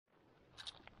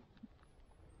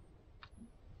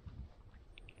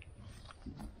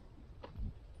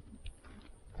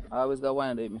I always got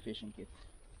one of them in my fishing kit.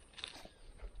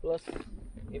 Plus,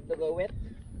 if they go wet,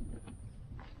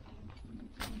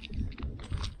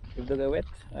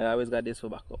 I always got this for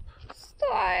backup.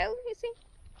 Style, you see?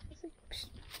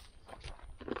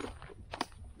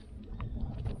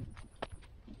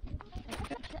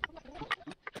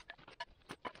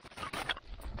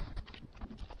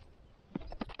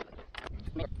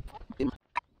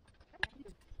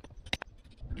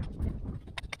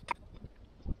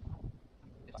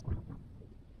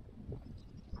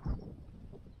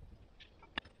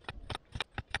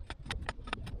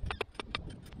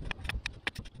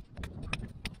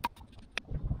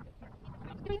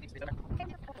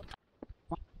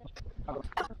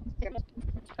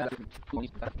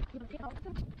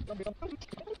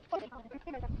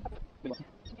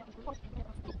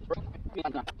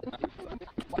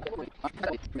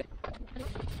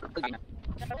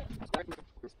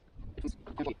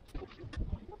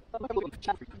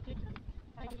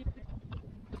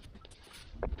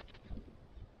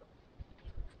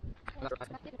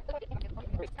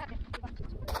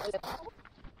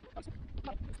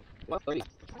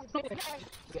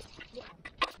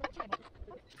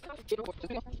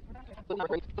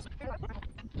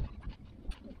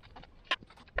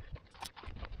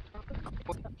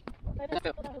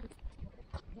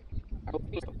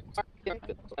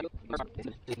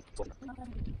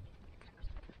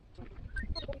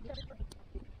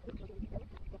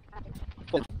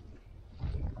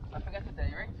 I forgot to tell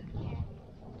you, right?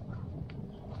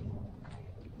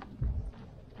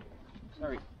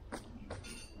 Sorry.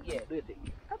 Yeah, do it.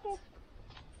 Okay.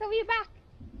 So we're back.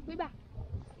 We're back.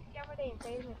 Yeah, we're there.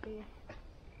 Say it to you.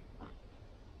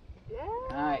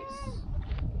 Nice.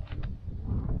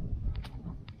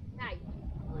 Nice.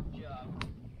 Good job.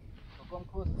 So come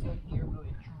close to the air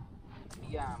blowing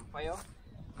through the fire.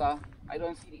 Cause I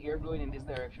don't see the air blowing in this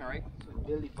direction, right? So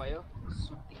build the fire,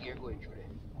 suit the air going through there.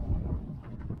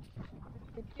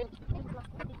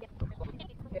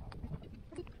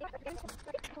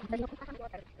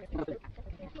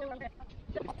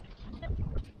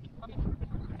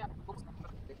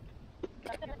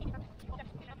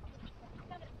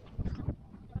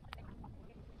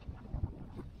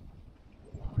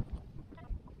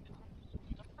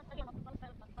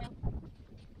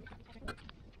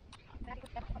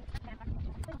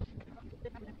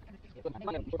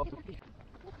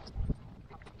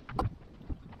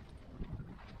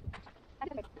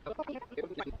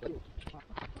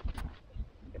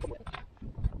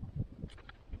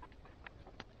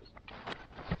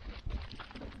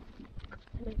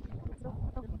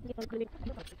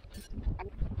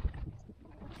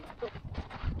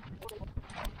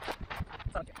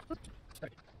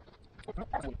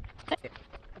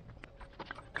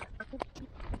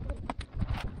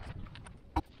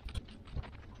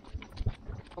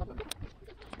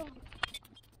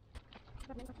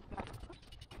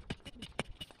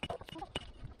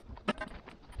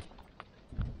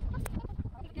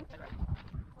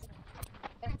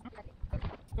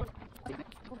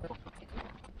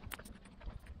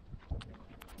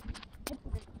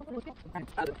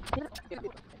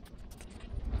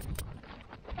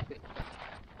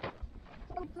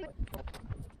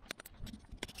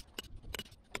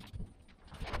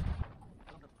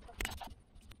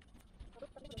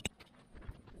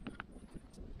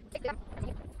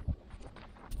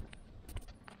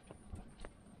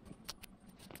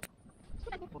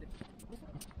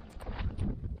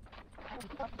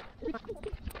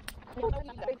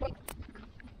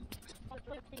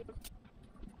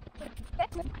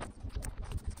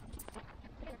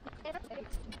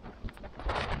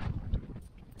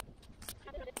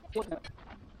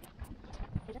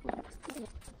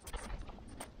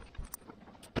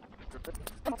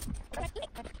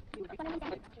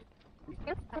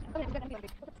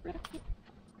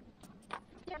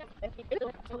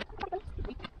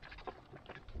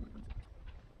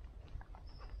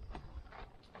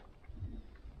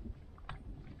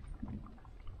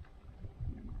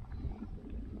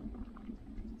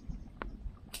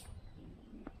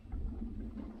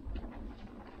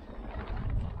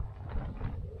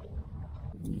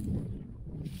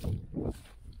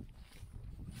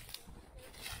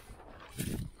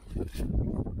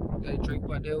 Got a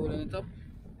tripod there holding it up.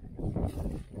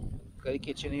 Got the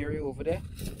kitchen area over there.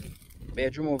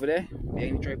 Bedroom over there,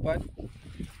 behind the tripod.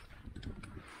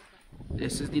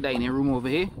 This is the dining room over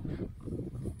here.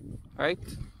 Right?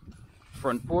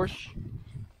 Front porch.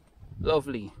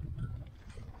 Lovely.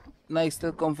 Nice,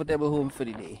 still comfortable home for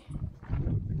the day.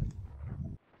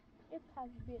 It has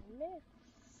been lit.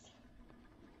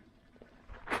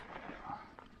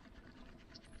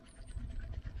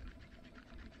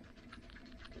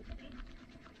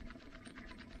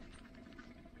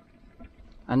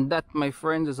 And that, my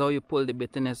friends, is how you pull the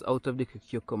bitterness out of the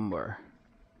cucumber.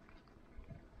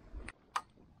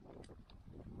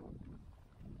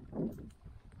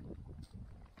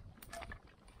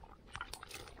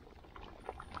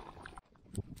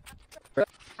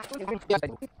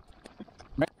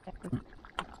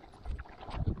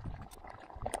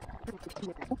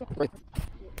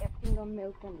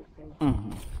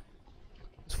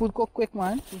 This food cook quick,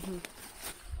 man.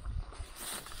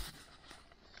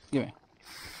 Give me.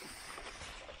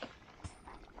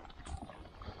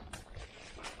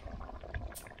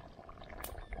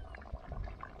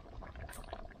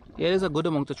 Yeah, there's a good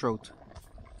amount of trout.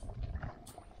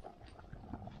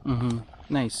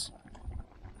 Nice.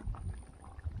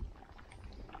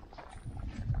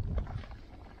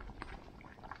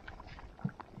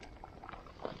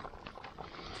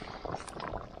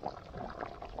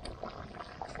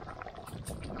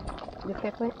 The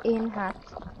pepper ain't hot.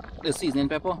 The seasoning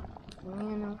pepper?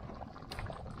 You know,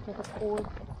 like a cold.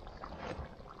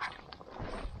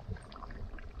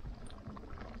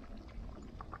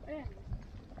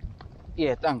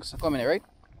 Yeah, thanks. Come in, right?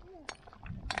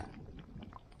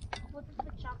 What is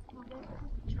the chop?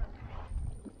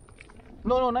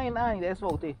 No, nine. That's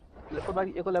what it is. You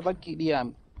could have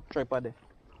the tripod there.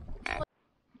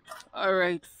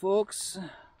 Alright, folks.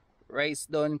 Rice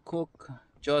done cook.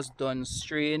 Just done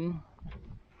strain.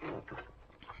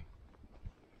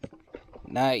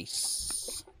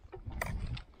 Nice.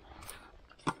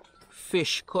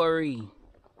 Fish curry.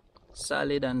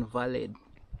 Solid and valid.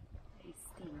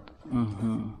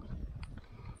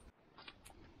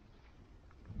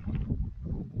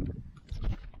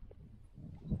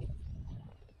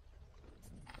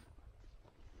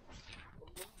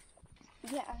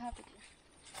 Yeah, I have it.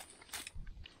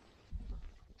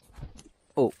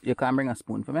 Oh, you can't bring a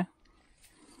spoon for me?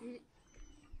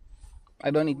 I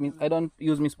don't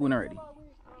use my spoon already.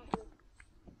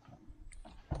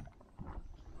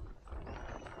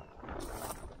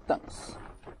 Thanks.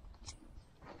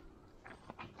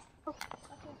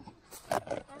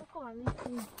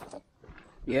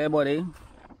 Yeah, buddy.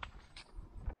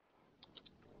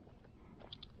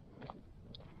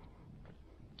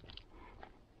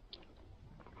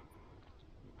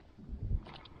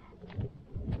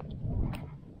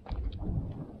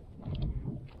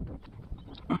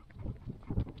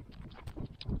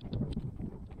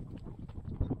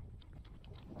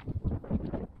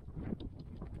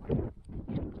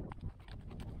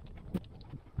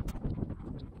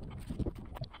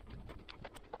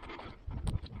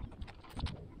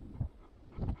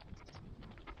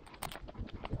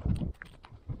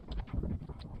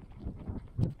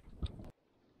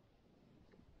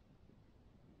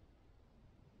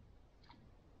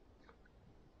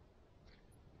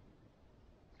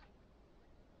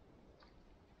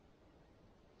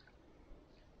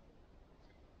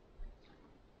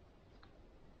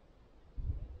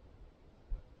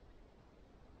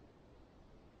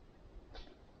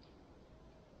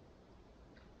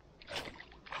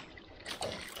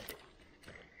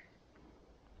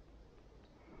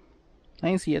 I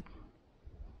ain't see it.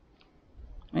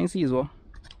 I ain't see it as well.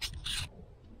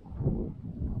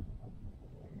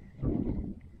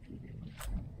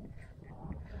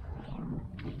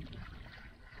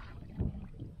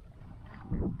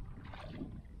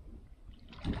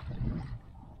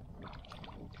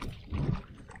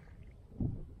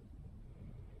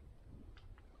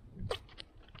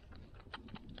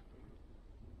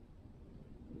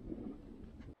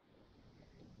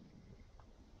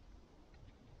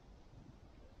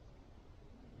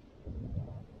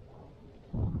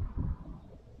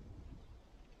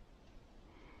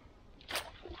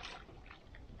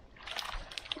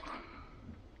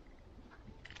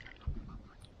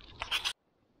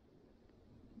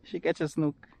 She catch a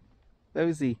snook. Let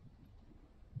me see.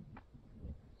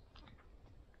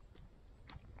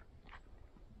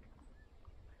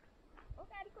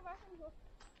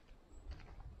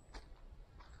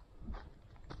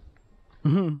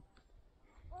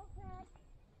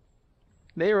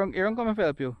 They wrong come and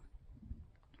help you.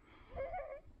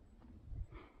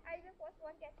 I just want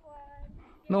one get one.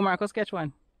 No, Marcos catch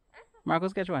one.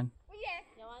 Marcos catch one. Oh,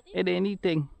 yeah. It ain't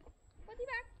anything. Put it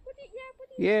back. Put it,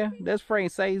 Yeah, that's frying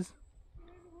size.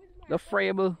 The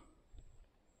fryable.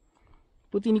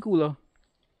 Put in the cooler.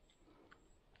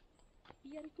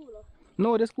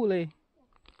 No, that's cooler.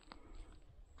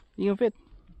 You can fit.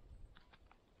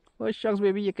 Oh shucks,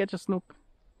 baby, you catch a snook.